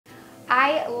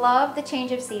I love the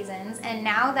change of seasons, and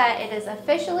now that it is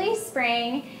officially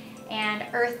spring and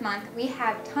Earth Month, we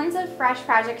have tons of fresh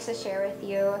projects to share with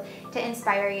you to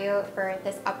inspire you for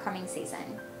this upcoming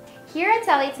season. Here at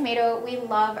Sallie Tomato, we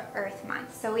love Earth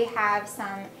Month, so we have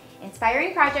some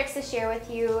inspiring projects to share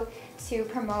with you to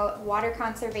promote water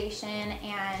conservation,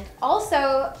 and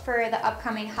also for the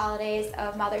upcoming holidays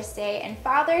of Mother's Day and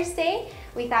Father's Day,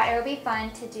 we thought it would be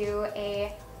fun to do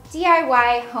a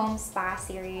DIY home spa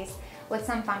series with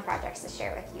some fun projects to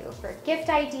share with you for gift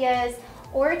ideas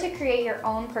or to create your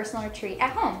own personal retreat at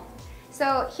home.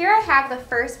 So here I have the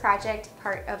first project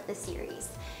part of the series,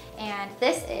 and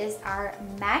this is our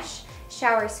mesh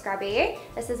shower scrubby.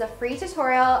 This is a free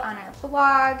tutorial on our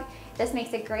blog. This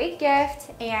makes a great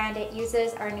gift, and it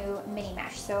uses our new mini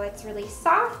mesh. So it's really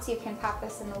soft, so you can pop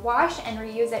this in the wash and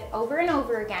reuse it over and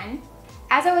over again.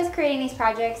 As I was creating these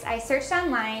projects, I searched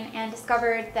online and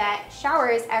discovered that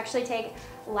showers actually take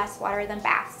less water than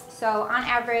baths. So on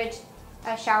average,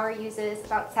 a shower uses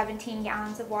about 17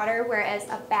 gallons of water, whereas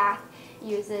a bath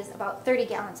uses about 30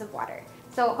 gallons of water.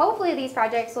 So hopefully these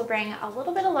projects will bring a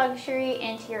little bit of luxury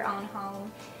into your own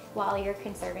home while you're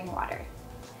conserving water.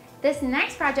 This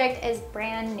next project is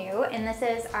brand new, and this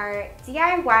is our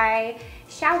DIY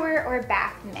shower or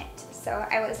bath mitt. So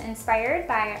I was inspired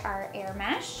by our air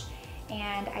mesh,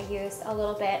 and I used a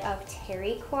little bit of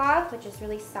terry cloth, which is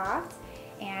really soft,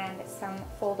 and some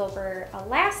fold over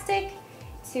elastic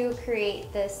to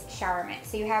create this shower mitt.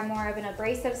 So you have more of an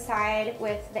abrasive side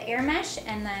with the air mesh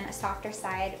and then a softer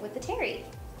side with the terry.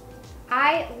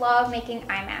 I love making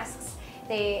eye masks.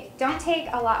 They don't take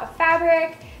a lot of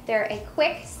fabric, they're a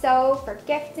quick sew for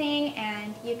gifting,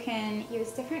 and you can use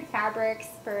different fabrics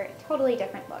for totally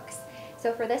different looks.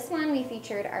 So for this one, we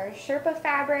featured our Sherpa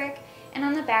fabric, and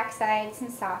on the back side, some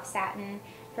soft satin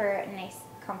for a nice,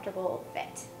 comfortable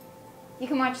fit. You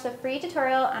can watch the free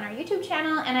tutorial on our YouTube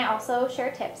channel, and I also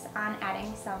share tips on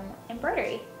adding some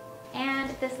embroidery. And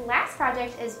this last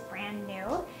project is brand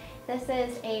new. This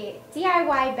is a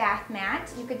DIY bath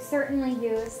mat. You could certainly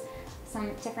use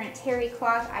some different terry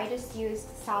cloth. I just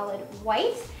used solid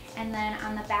white, and then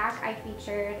on the back I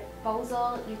featured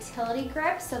Bosal utility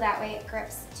grips, so that way it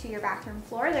grips to your bathroom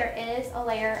floor. There is a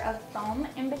layer of foam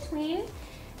in between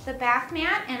the bath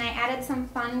mat, and I added some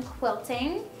fun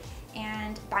quilting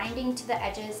and binding to the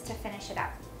edges to finish it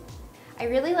up. I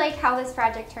really like how this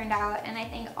project turned out, and I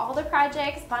think all the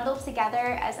projects bundled together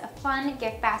as a fun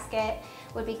gift basket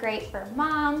would be great for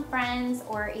mom, friends,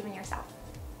 or even yourself.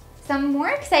 Some more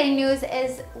exciting news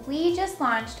is we just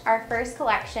launched our first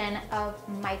collection of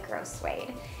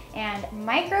Microsuede. And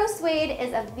Microsuede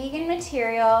is a vegan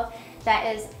material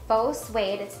that is faux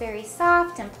suede. It's very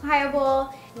soft and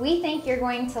pliable. We think you're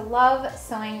going to love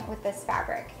sewing with this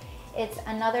fabric. It's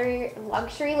another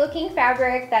luxury looking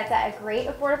fabric that's at a great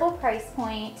affordable price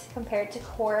point compared to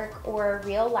cork or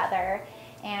real leather,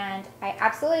 and I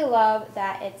absolutely love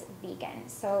that it's vegan.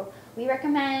 So we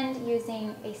recommend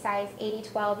using a size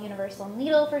 80-12 universal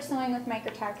needle for sewing with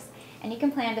Microtex, and you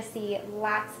can plan to see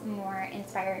lots more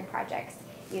inspiring projects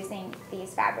using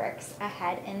these fabrics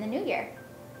ahead in the new year.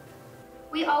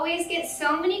 We always get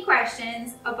so many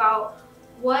questions about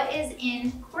what is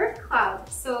in Cork Club.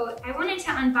 So I wanted to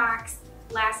unbox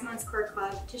last month's Cork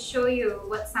Club to show you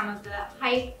what some of the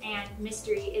hype and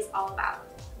mystery is all about.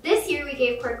 This year we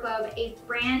gave Cork Club a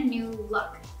brand new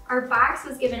look. Our box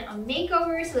was given a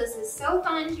makeover, so this is so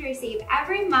fun to receive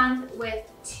every month with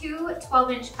 2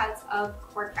 12-inch cuts of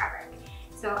cork fabric.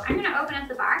 So I'm gonna open up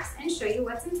the box and show you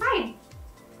what's inside.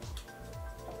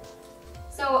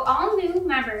 So all new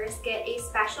members get a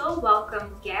special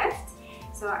welcome gift.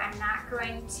 So I'm not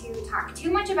going to talk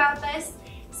too much about this,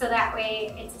 so that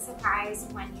way it's a surprise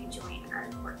when you join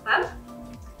our Cork Club.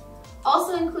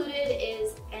 Also included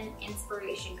is an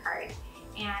inspiration card.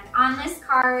 And on this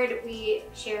card, we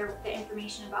share the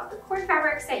information about the cork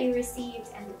fabrics that you received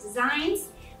and the designs.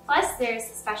 Plus there's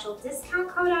a special discount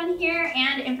code on here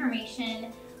and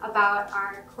information about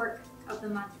our Cork of the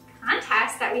Month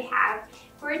contest that we have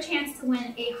for a chance to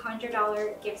win a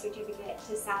 $100 gift certificate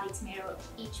to Sallie Tomato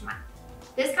each month.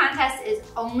 This contest is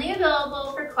only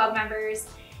available for club members,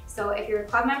 so if you're a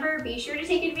club member, be sure to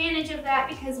take advantage of that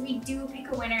because we do pick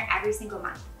a winner every single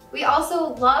month. We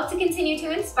also love to continue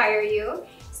to inspire you,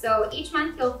 so each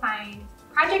month you'll find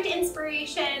project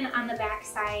inspiration on the back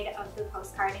side of the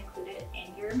postcard included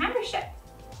in your membership.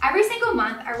 Every single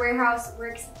month, our warehouse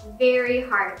works very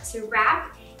hard to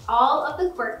wrap all of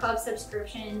the Cork Club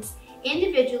subscriptions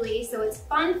individually, so it's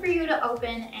fun for you to open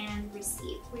and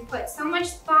receive. We put so much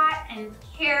thought and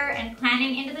care and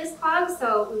planning into this club,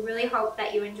 so we really hope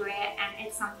that you enjoy it and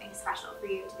it's something special for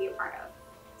you to be a part of.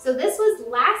 So this was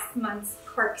last month's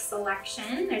Cork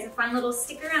selection. There's a fun little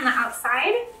sticker on the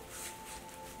outside.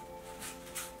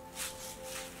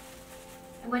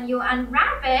 And when you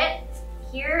unwrap it,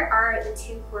 here are the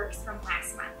 2 corks from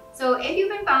last month. So if you've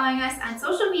been following us on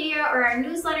social media or our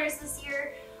newsletters this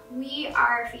year, we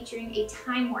are featuring a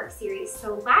time warp series.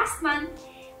 So last month,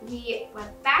 we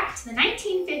went back to the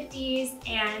 1950s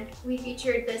and we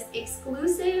featured this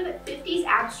exclusive 50s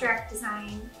abstract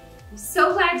design. I'm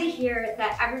so glad to hear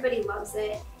that everybody loves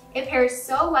it. It pairs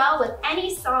so well with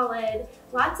any solid,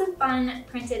 lots of fun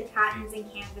printed cottons and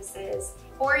canvases,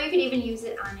 or you could even use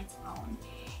it on its own.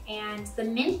 And the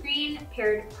mint green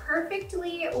paired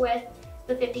perfectly with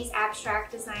the 50s abstract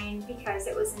design because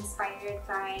it was inspired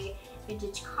by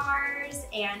vintage cars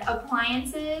and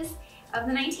appliances of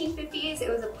the 1950s. It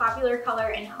was a popular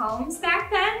color in homes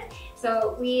back then.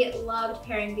 So we loved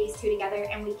pairing these 2 together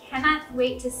and we cannot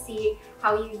wait to see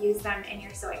how you use them in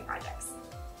your sewing projects.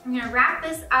 I'm gonna wrap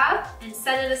this up and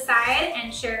set it aside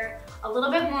and share a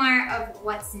little bit more of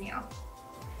what's new.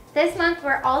 This month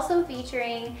we're also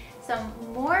featuring some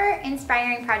more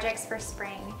inspiring projects for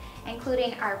spring,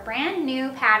 including our brand new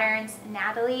patterns,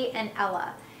 Natalie and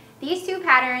Ella. These 2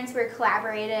 patterns were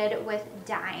collaborated with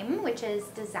Dime, which is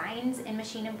Designs in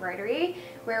Machine Embroidery,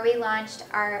 where we launched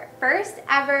our first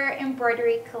ever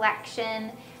embroidery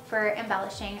collection for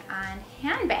embellishing on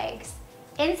handbags.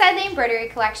 Inside the embroidery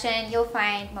collection, you'll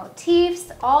find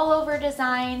motifs, all over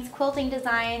designs, quilting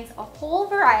designs, a whole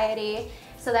variety,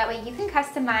 so that way you can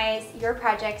customize your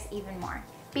projects even more.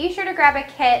 Be sure to grab a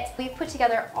kit. We've put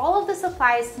together all of the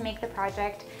supplies to make the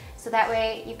project, so that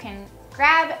way you can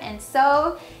grab and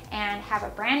sew and have a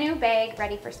brand new bag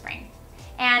ready for spring.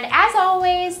 And as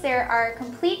always, there are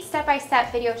complete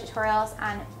step-by-step video tutorials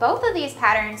on both of these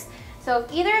patterns, so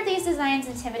if either of these designs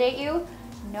intimidate you,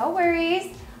 no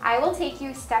worries. I will take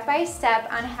you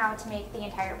step-by-step on how to make the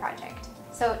entire project.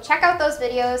 So check out those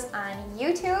videos on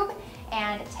YouTube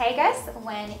and tag us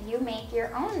when you make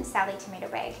your own Sallie Tomato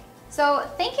bag. So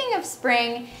thinking of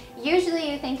spring,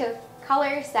 usually you think of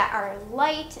colors that are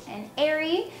light and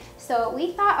airy, so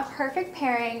we thought a perfect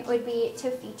pairing would be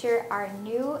to feature our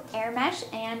new air mesh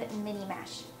and mini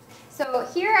mesh. So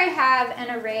here I have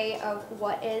an array of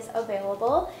what is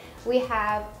available. We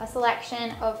have a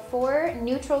selection of 4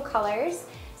 neutral colors,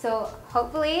 so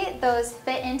hopefully those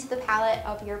fit into the palette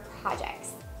of your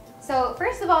projects. So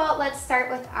first of all, let's start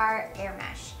with our air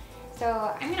mesh.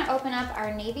 So I'm gonna open up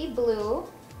our navy blue,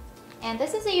 and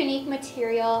this is a unique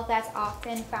material that's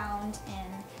often found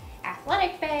in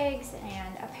athletic bags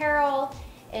and apparel.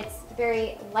 It's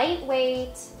very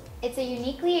lightweight. It's a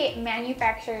uniquely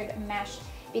manufactured mesh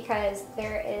because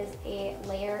there is a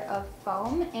layer of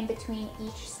foam in between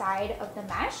each side of the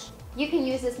mesh. You can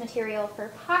use this material for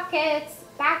pockets,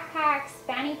 backpacks,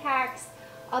 fanny packs,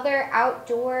 other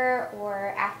outdoor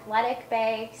or athletic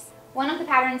bags. One of the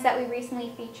patterns that we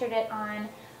recently featured it on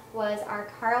was our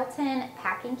CARLTON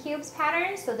packing cubes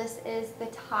pattern. So this is the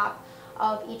top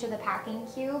of each of the packing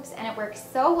cubes, and it works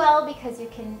so well because you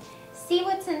can see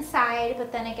what's inside,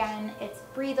 but then again, it's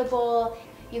breathable.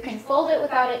 You can fold it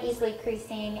without it easily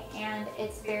creasing, and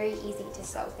it's very easy to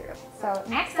sew through. So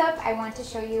next up, I want to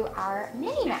show you our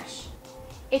mini mesh.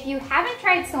 If you haven't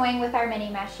tried sewing with our mini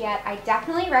mesh yet, I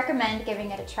definitely recommend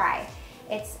giving it a try.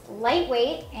 It's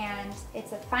lightweight and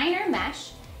it's a finer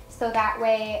mesh, so that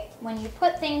way when you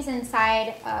put things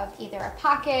inside of either a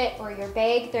pocket or your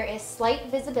bag, there is slight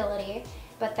visibility,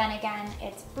 but then again,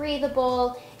 it's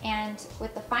breathable, and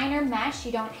with the finer mesh,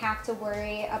 you don't have to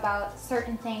worry about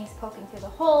certain things poking through the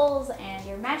holes and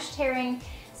your mesh tearing.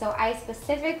 So I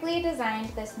specifically designed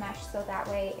this mesh so that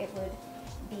way it would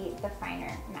be the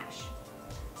finer mesh.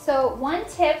 So one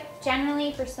tip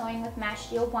generally for sewing with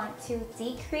mesh, you'll want to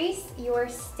decrease your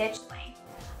stitch length.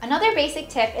 Another basic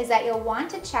tip is that you'll want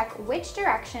to check which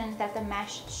direction that the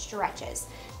mesh stretches.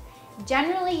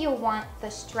 Generally, you'll want the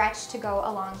stretch to go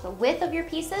along the width of your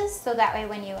pieces, so that way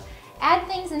when you add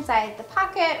things inside the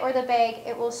pocket or the bag,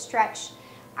 it will stretch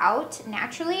out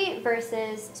naturally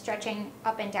versus stretching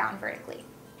up and down vertically.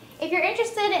 If you're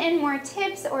interested in more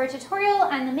tips or a tutorial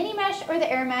on the mini mesh or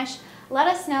the air mesh, let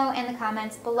us know in the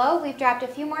comments below. We've dropped a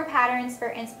few more patterns for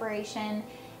inspiration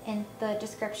in the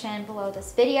description below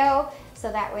this video,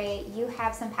 so that way you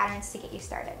have some patterns to get you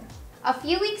started. A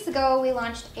few weeks ago, we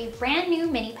launched a brand new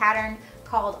mini pattern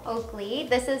called Oakley.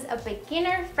 This is a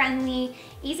beginner-friendly,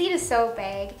 easy-to-sew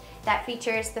bag that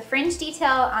features the fringe detail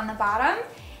on the bottom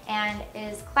and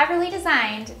is cleverly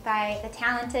designed by the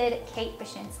talented Kate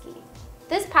Bashinsky.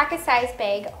 This pocket-sized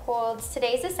bag holds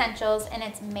today's essentials in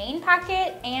its main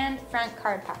pocket and front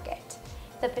card pocket.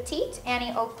 The petite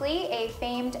Annie Oakley, a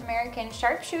famed American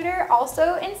sharpshooter,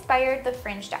 also inspired the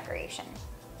fringe decoration.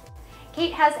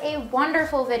 Kate has a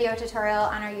wonderful video tutorial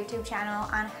on our YouTube channel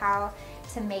on how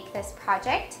to make this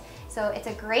project. So it's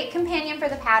a great companion for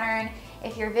the pattern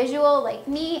if you're visual like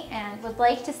me and would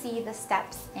like to see the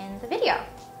steps in the video.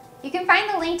 You can find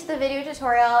the link to the video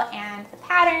tutorial and the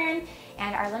pattern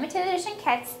and our limited edition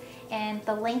kits in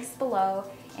the links below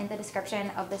in the description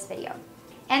of this video.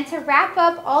 And to wrap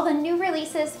up all the new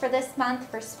releases for this month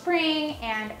for spring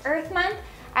and Earth Month,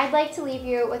 I'd like to leave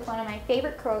you with one of my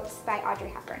favorite quotes by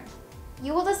Audrey Hepburn.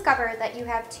 You will discover that you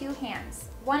have two hands.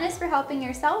 One is for helping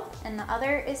yourself and the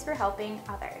other is for helping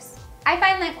others. I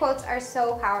find that quotes are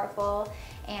so powerful,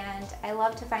 and I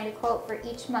love to find a quote for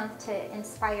each month to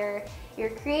inspire your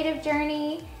creative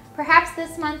journey. Perhaps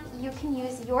this month you can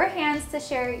use your hands to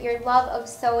share your love of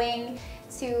sewing,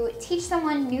 to teach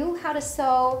someone new how to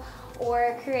sew,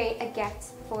 or create a gift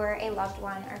for a loved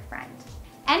one or friend.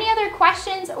 Any other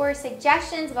questions or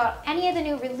suggestions about any of the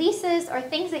new releases or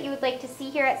things that you would like to see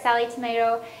here at Sallie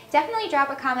Tomato, definitely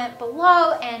drop a comment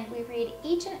below, and we read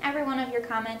each and every one of your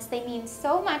comments. They mean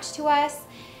so much to us.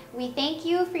 We thank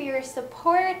you for your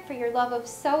support, for your love of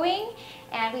sewing,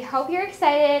 and we hope you're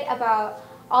excited about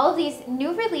all of these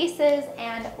new releases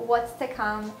and what's to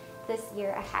come this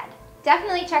year ahead.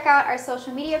 Definitely check out our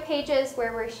social media pages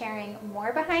where we're sharing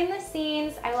more behind the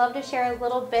scenes. I love to share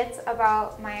little bits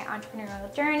about my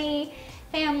entrepreneurial journey,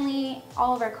 family,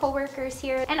 all of our coworkers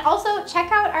here. And also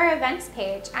check out our events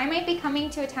page. I might be coming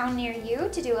to a town near you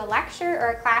to do a lecture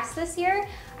or a class this year.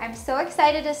 I'm so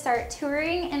excited to start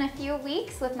touring in a few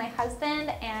weeks with my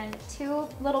husband and two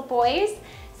little boys.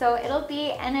 So it'll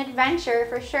be an adventure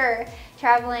for sure,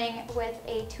 traveling with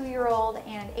a 2-year-old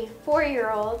and a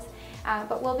 4-year-old.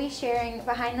 But we'll be sharing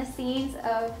behind the scenes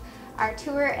of our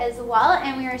tour as well,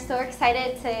 and we are so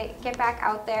excited to get back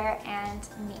out there and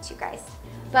meet you guys.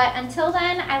 But until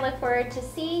then, I look forward to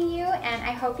seeing you, and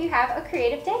I hope you have a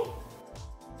creative day.